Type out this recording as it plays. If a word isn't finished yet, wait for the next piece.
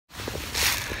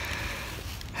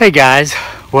Hey guys,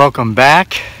 welcome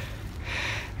back.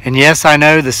 And yes, I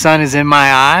know the sun is in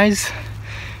my eyes,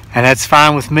 and that's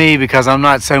fine with me because I'm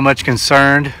not so much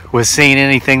concerned with seeing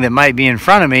anything that might be in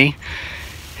front of me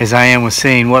as I am with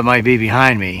seeing what might be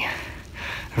behind me.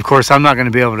 Of course, I'm not going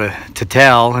to be able to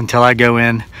tell until I go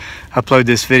in, upload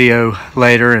this video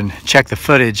later, and check the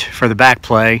footage for the back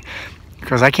play,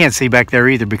 because I can't see back there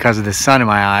either because of the sun in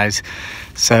my eyes.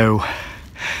 So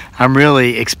I'm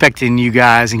really expecting you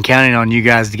guys and counting on you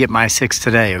guys to get my 6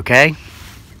 today, okay?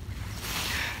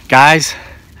 Guys,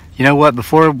 you know what?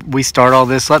 Before we start all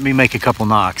this, let me make a couple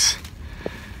knocks.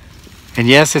 And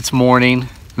yes, it's morning,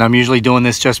 and I'm usually doing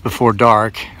this just before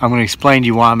dark. I'm going to explain to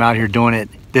you why I'm out here doing it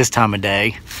this time of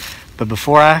day. But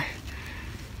before I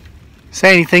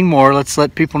say anything more, let's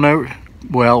let people know,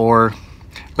 well, or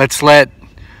let's let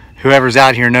whoever's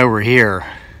out here know we're here.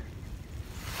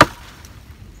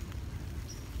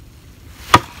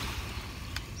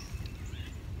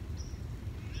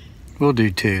 We'll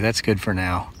do 2. That's good for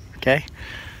now. Okay.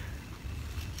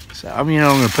 So I'm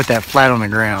going to put that flat on the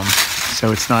ground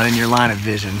so it's not in your line of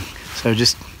vision. So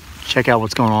just check out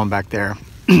what's going on back there.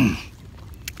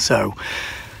 So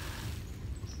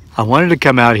I wanted to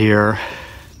come out here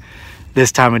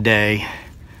this time of day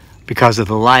because of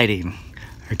the lighting.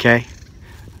 Okay.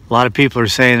 A lot of people are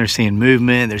saying they're seeing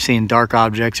movement, they're seeing dark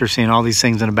objects, they're seeing all these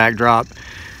things in the backdrop.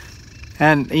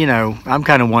 And, you know, I'm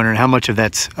kind of wondering how much of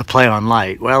that's a play on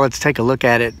light. Well, let's take a look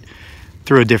at it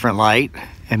through a different light,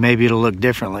 and maybe it'll look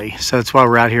differently. So that's why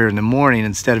we're out here in the morning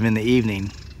instead of in the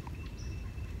evening.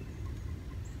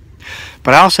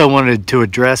 But I also wanted to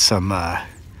address some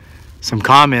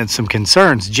comments, some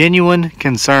concerns, genuine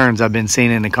concerns I've been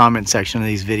seeing in the comment section of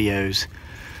these videos.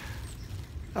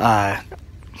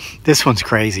 This one's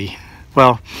crazy.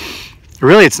 Well,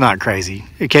 really, it's not crazy.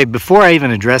 Okay, before I even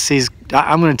address these,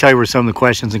 I'm going to tell you where some of the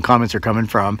questions and comments are coming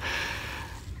from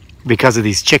because of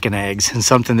these chicken eggs and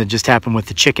something that just happened with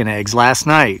the chicken eggs last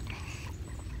night.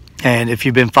 And if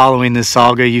you've been following this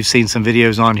saga, you've seen some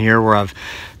videos on here where I've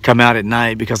come out at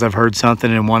night because I've heard something,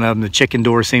 and one of them, the chicken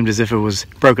door seemed as if it was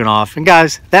broken off. And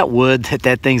guys, that wood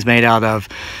that thing's made out of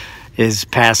is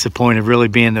past the point of really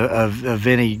being of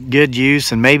any good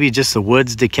use, and maybe just the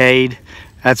wood's decayed.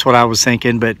 That's what I was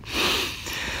thinking. But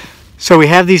so we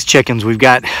have these chickens. We've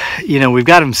got, we've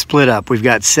got them split up. We've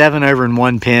got 7 over in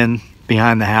one pen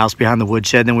behind the house, behind the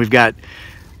woodshed. Then we've got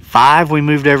 5 we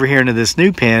moved over here into this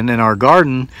new pen in our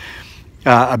garden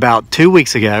about 2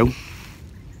 weeks ago,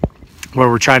 where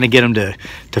we're trying to get them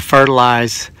to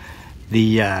fertilize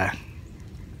the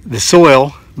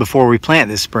soil before we plant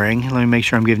this spring. Let me make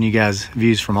sure I'm giving you guys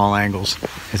views from all angles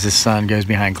as the sun goes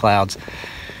behind clouds.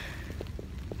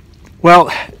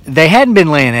 Well, they hadn't been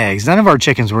laying eggs. None of our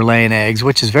chickens were laying eggs,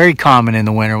 which is very common in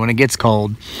the winter when it gets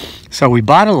cold. So we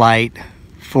bought a light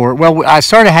for, well, I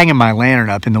started hanging my lantern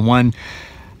up in the one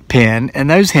pen, and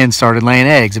those hens started laying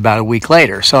eggs about a week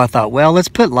later. So I thought, well, let's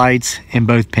put lights in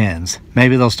both pens.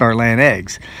 Maybe they'll start laying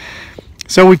eggs.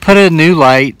 So we put a new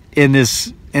light in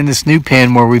this new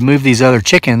pen where we moved these other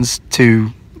chickens to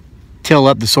till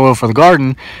up the soil for the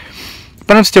garden,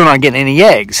 but I'm still not getting any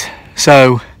eggs.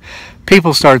 So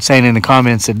people started saying in the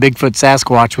comments that Bigfoot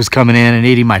Sasquatch was coming in and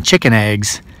eating my chicken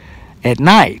eggs at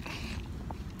night.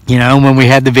 You know, when we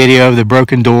had the video of the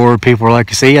broken door, people were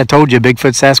like, see, I told you,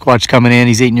 Bigfoot Sasquatch coming in,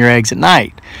 he's eating your eggs at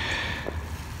night.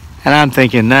 And I'm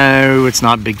thinking, no, it's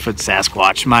not Bigfoot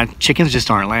Sasquatch. My chickens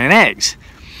just aren't laying eggs.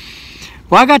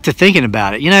 Well, I got to thinking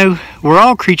about it. You know, we're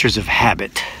all creatures of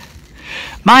habit.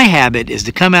 My habit is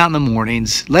to come out in the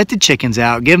mornings, let the chickens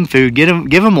out, give them food, give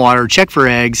them water, check for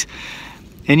eggs.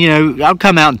 And, you know, I'll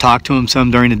come out and talk to them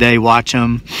some during the day, watch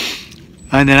them,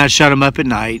 and then I shut them up at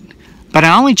night. But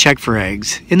I only check for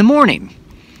eggs in the morning.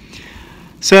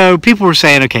 So people were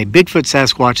saying, okay, Bigfoot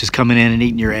Sasquatch is coming in and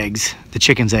eating your eggs, the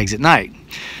chicken's eggs at night.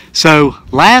 So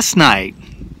last night,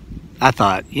 I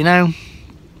thought, you know,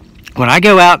 when I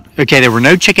go out, okay, there were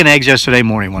no chicken eggs yesterday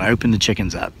morning when I opened the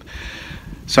chickens up.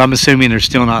 So I'm assuming they're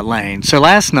still not laying. So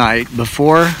last night,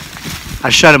 before I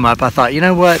shut them up, I thought, you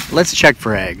know what, let's check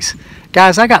for eggs.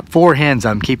 Guys, I got 4 hens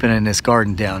I'm keeping in this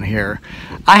garden down here.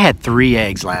 I had 3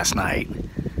 eggs last night.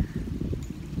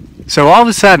 So all of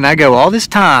a sudden, I go all this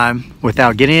time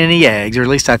without getting any eggs, or at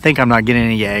least I think I'm not getting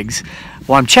any eggs.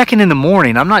 Well, I'm checking in the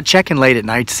morning. I'm not checking late at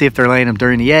night to see if they're laying them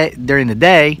during the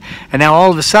day. And now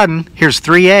all of a sudden, here's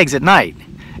 3 eggs at night.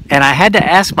 And I had to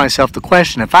ask myself the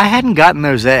question, if I hadn't gotten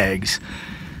those eggs,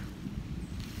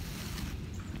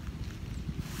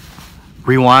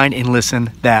 rewind and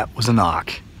listen, that was a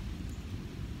knock.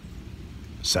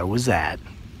 So was that.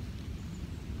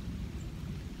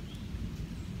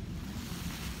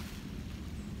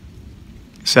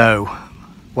 So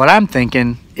what I'm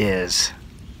thinking is,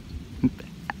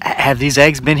 have these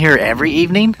eggs been here every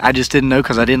evening? I just didn't know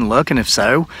because I didn't look, and if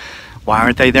so, why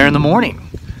aren't they there in the morning?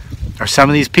 Are some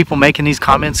of these people making these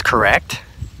comments correct?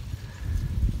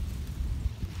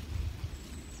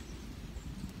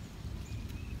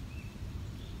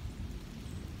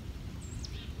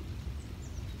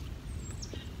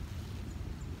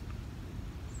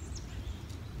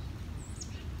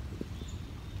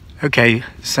 Okay,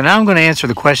 so now I'm going to answer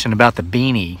the question about the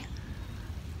beanie.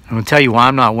 I'm going to tell you why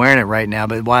I'm not wearing it right now,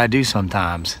 but why I do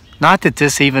sometimes. Not that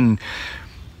this even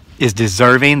is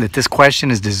deserving, that this question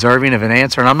is deserving of an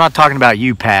answer. And I'm not talking about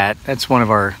you, Pat. That's one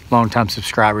of our longtime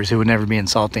subscribers who would never be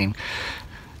insulting.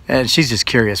 And she's just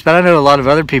curious. But I know a lot of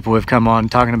other people have come on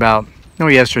talking about,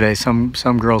 yesterday some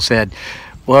girl said,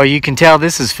 well, you can tell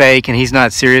this is fake and he's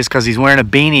not serious because he's wearing a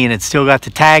beanie and it's still got the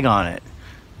tag on it.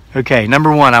 Okay,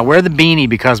 number one, I wear the beanie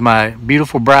because my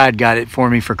beautiful bride got it for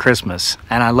me for Christmas.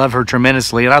 And I love her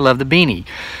tremendously, and I love the beanie.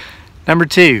 Number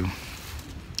two,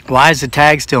 why is the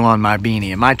tag still on my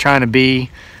beanie? Am I trying to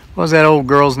be, what was that old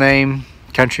girl's name?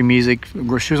 Country music.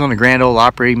 She was on the Grand Ole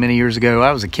Opry many years ago.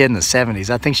 I was a kid in the 70s.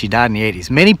 I think she died in the 80s.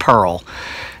 Minnie Pearl.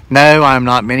 No, I'm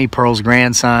not Minnie Pearl's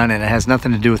grandson, and it has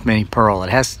nothing to do with Minnie Pearl. It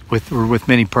has with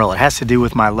Minnie Pearl. It has to do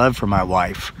with my love for my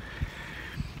wife.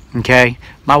 Okay,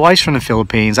 my wife's from the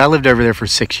Philippines. I lived over there for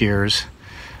 6 years.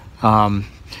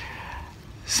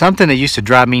 Something that used to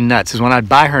drive me nuts is when I'd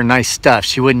buy her nice stuff,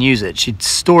 she wouldn't use it. She'd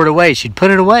store it away. She'd put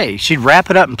it away. She'd wrap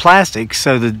it up in plastic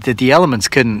so that the elements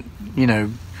couldn't,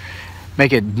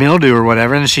 make it mildew or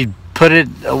whatever. And she'd put it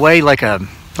away like a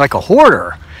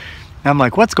hoarder. And I'm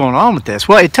like, what's going on with this?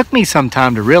 Well, it took me some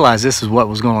time to realize this is what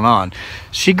was going on.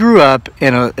 She grew up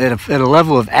at a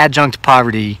level of adjunct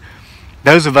poverty.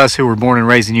 Those of us who were born and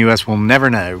raised in the U.S. will never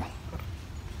know.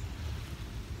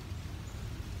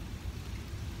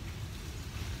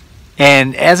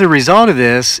 And as a result of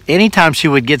this, anytime she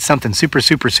would get something super,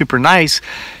 super, super nice,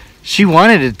 she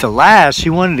wanted it to last. She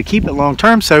wanted to keep it long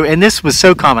term. So, and this was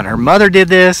so common. Her mother did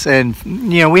this, and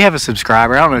we have a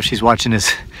subscriber. I don't know if she's watching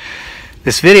this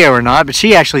video or not, but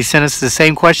she actually sent us the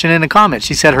same question in the comments.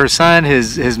 She said her son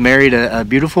has married a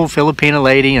beautiful Filipina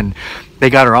lady, and they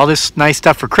got her all this nice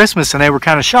stuff for Christmas, and they were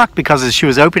kind of shocked because as she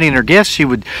was opening her gifts, she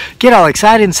would get all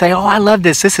excited and say, oh, I love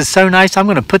this. This is so nice. I'm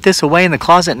going to put this away in the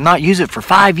closet and not use it for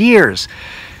 5 years.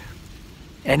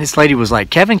 And this lady was like,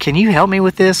 Kevin, can you help me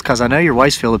with this? Because I know your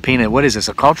wife's Filipina. What is this,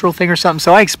 a cultural thing or something?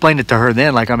 So I explained it to her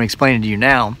then like I'm explaining to you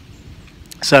now.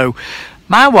 So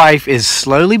my wife is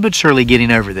slowly but surely getting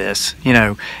over this,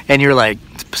 and you're like,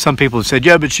 some people have said,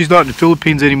 yeah, but she's not in the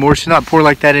Philippines anymore. She's not poor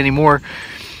like that anymore.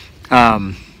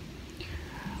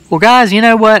 Well, guys, you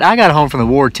know what? I got home from the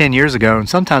war 10 years ago, and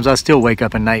sometimes I still wake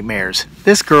up in nightmares.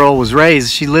 This girl was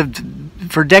raised, she lived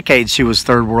for decades, she was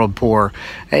third world poor.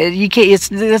 You can't,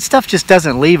 that stuff just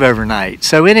doesn't leave overnight.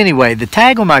 So in any way, the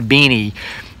tag on my beanie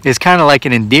is kind of like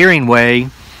an endearing way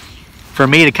for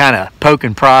me to kind of poke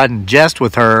and prod and jest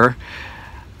with her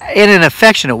in an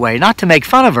affectionate way, not to make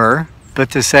fun of her, but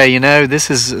to say,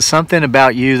 this is something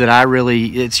about you that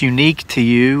it's unique to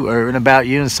you and about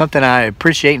you, and something I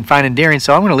appreciate and find endearing,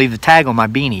 so I'm going to leave the tag on my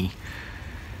beanie.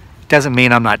 Doesn't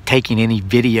mean I'm not taking any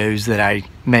videos that I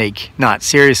make not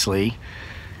seriously,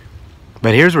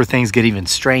 but here's where things get even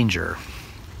stranger.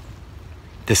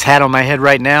 This hat on my head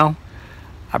right now,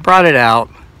 I brought it out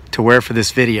to wear for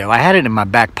this video. I had it in my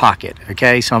back pocket,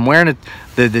 okay? So I'm wearing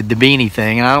the beanie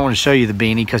thing, and I don't want to show you the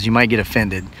beanie because you might get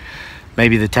offended.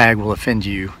 Maybe the tag will offend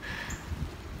you.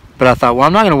 But I thought, well,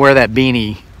 I'm not going to wear that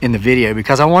beanie in the video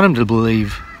because I want him to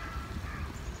believe.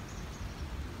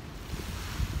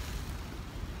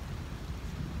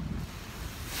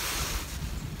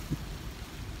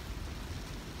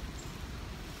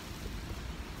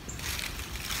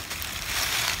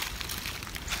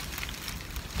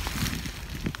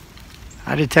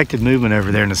 I detected movement over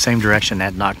there in the same direction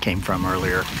that knock came from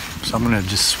earlier. So I'm going to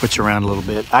just switch around a little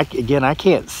bit. Again, I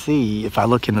can't see if I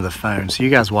look into the phone. So you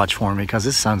guys watch for me because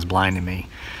this sun's blinding me.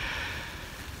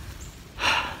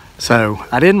 So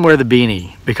I didn't wear the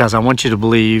beanie because I want you to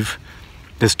believe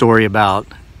the story about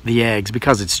the eggs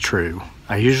because it's true.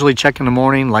 I usually check in the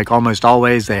morning, like almost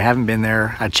always. They haven't been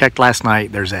there. I checked last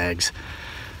night. There's eggs.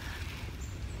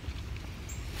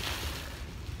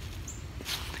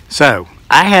 So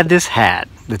I had this hat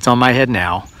that's on my head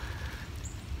now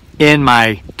in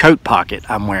my coat pocket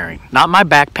I'm wearing. Not my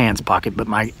back pants pocket, but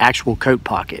my actual coat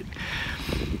pocket.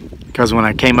 Because when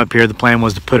I came up here, the plan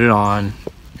was to put it on.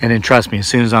 And then trust me, as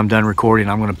soon as I'm done recording,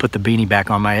 I'm going to put the beanie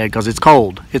back on my head because it's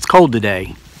cold. It's cold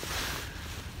today.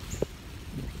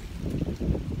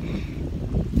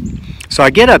 So I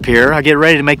get up here, I get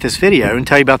ready to make this video and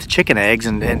tell you about the chicken eggs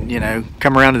and you know,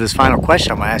 come around to this final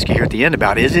question I'm going to ask you here at the end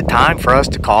about, is it time for us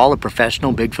to call a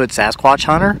professional Bigfoot Sasquatch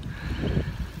hunter?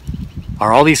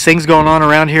 Are all these things going on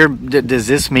around here, does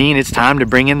this mean it's time to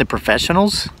bring in the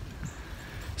professionals?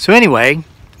 So anyway,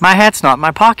 my hat's not in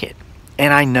my pocket,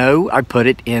 and I know I put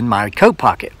it in my coat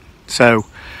pocket. So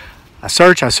I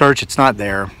search, it's not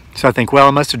there. So I think, well,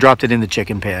 I must have dropped it in the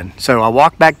chicken pen. So I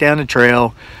walk back down the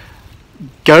trail,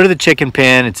 go to the chicken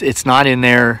pen, it's not in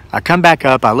there. I come back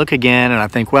up, I look again, and I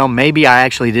think, well, maybe I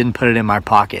actually didn't put it in my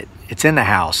pocket. It's in the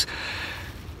house.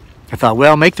 I thought,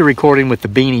 well, make the recording with the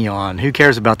beanie on. Who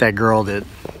cares about that girl that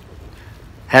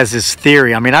has this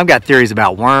theory? I mean, I've got theories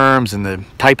about worms and the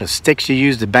type of sticks you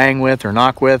use to bang with or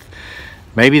knock with.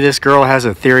 Maybe this girl has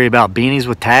a theory about beanies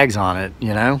with tags on it,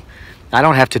 you know? I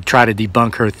don't have to try to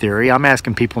debunk her theory. I'm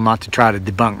asking people not to try to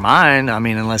debunk mine. I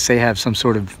mean, unless they have some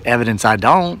sort of evidence I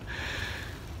don't.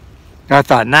 I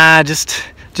thought, nah, just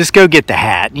go get the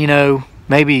hat, you know?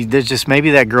 Maybe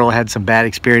that girl had some bad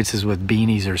experiences with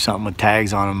beanies or something with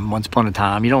tags on them once upon a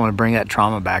time. You don't want to bring that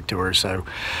trauma back to her. So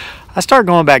I start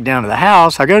going back down to the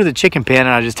house. I go to the chicken pen, and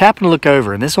I just happen to look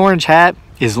over, and this orange hat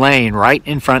is laying right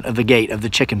in front of the gate of the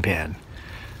chicken pen.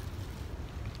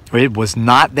 It was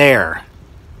not there.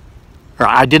 Or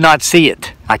I did not see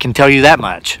it. I can tell you that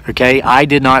much, okay? I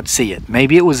did not see it.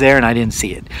 Maybe it was there and I didn't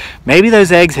see it. Maybe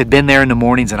those eggs had been there in the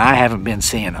mornings and I haven't been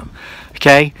seeing them,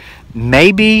 okay?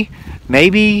 Maybe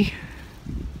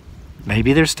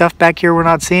there's stuff back here we're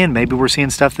not seeing. Maybe we're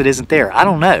seeing stuff that isn't there. I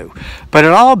don't know. But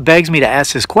it all begs me to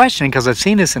ask this question because I've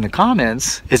seen this in the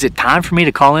comments. Is it time for me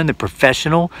to call in the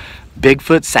professional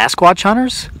Bigfoot Sasquatch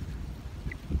hunters?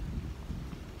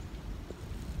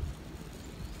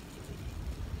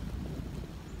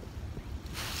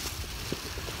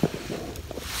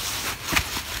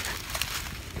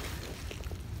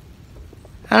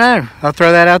 I don't know. I'll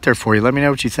throw that out there for you. Let me know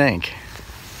what you think.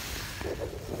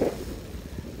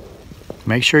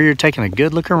 Make sure you're taking a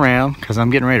good look around because I'm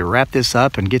getting ready to wrap this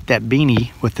up and get that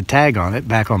beanie with the tag on it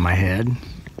back on my head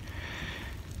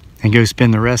and go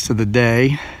spend the rest of the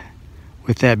day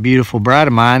with that beautiful bride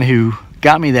of mine who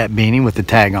got me that beanie with the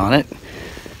tag on it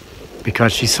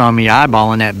because she saw me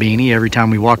eyeballing that beanie every time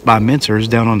we walked by Mincer's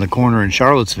down on the corner in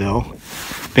Charlottesville.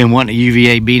 Been wanting a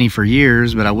UVA beanie for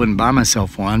years, but I wouldn't buy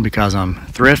myself one because I'm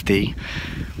thrifty.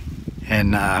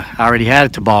 And I already had a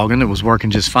toboggan that was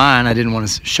working just fine. I didn't want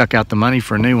to shuck out the money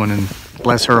for a new one, and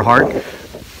bless her heart,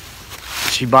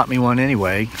 she bought me one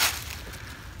anyway.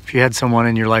 If you had someone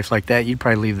in your life like that, you'd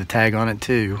probably leave the tag on it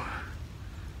too.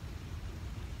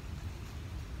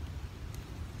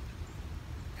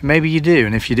 And maybe you do,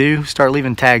 and if you do, start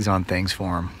leaving tags on things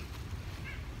for them.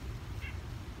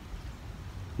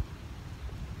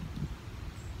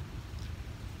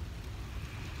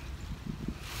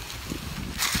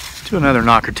 Do another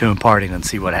knock or two and parting and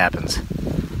see what happens.